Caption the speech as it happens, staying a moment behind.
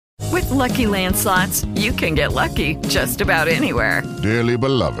Lucky Land Slots, you can get lucky just about anywhere. Dearly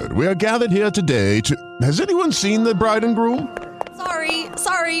beloved, we are gathered here today to... Has anyone seen the bride and groom?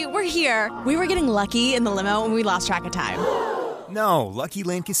 Sorry, we're here. We were getting lucky in the limo and we lost track of time. No, Lucky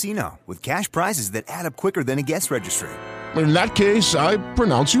Land Casino, with cash prizes that add up quicker than a guest registry. In that case, I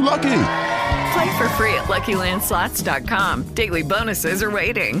pronounce you lucky. Play for free at LuckyLandSlots.com. Daily bonuses are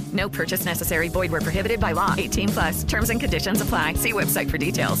waiting. No purchase necessary. Void where prohibited by law. 18+. Terms and conditions apply. See website for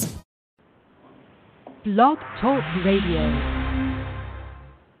details. Blog Talk Radio.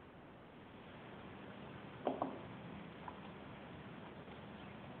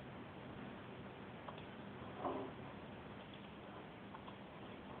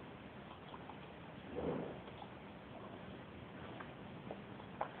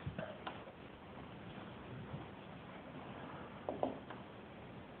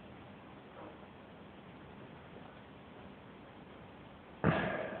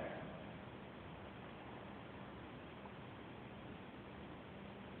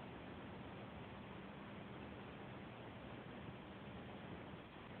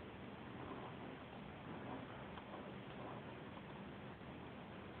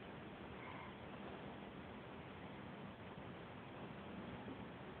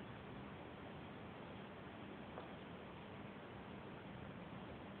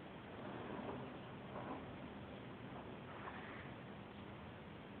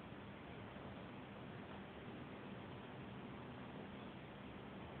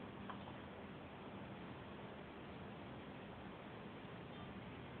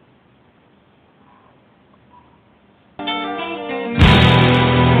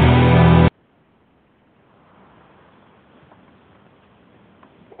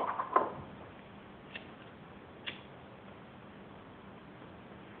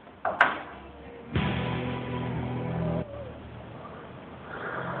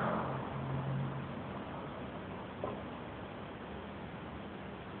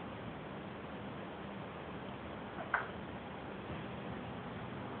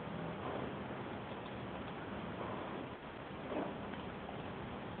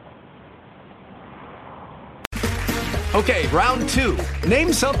 Okay, round two.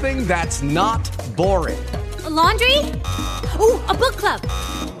 Name something that's not boring. A laundry? Ooh, a book club.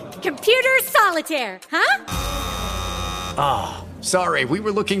 Computer solitaire, huh? Ah, sorry, we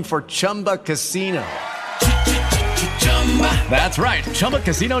were looking for Chumba Casino. That's right,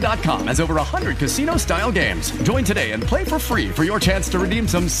 ChumbaCasino.com has over 100 casino-style games. Join today and play for free for your chance to redeem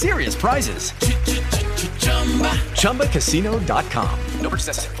some serious prizes. ChumbaCasino.com. No purchase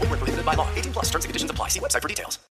necessary. Void where prohibited by law. 18+. Terms and conditions apply. See website for details.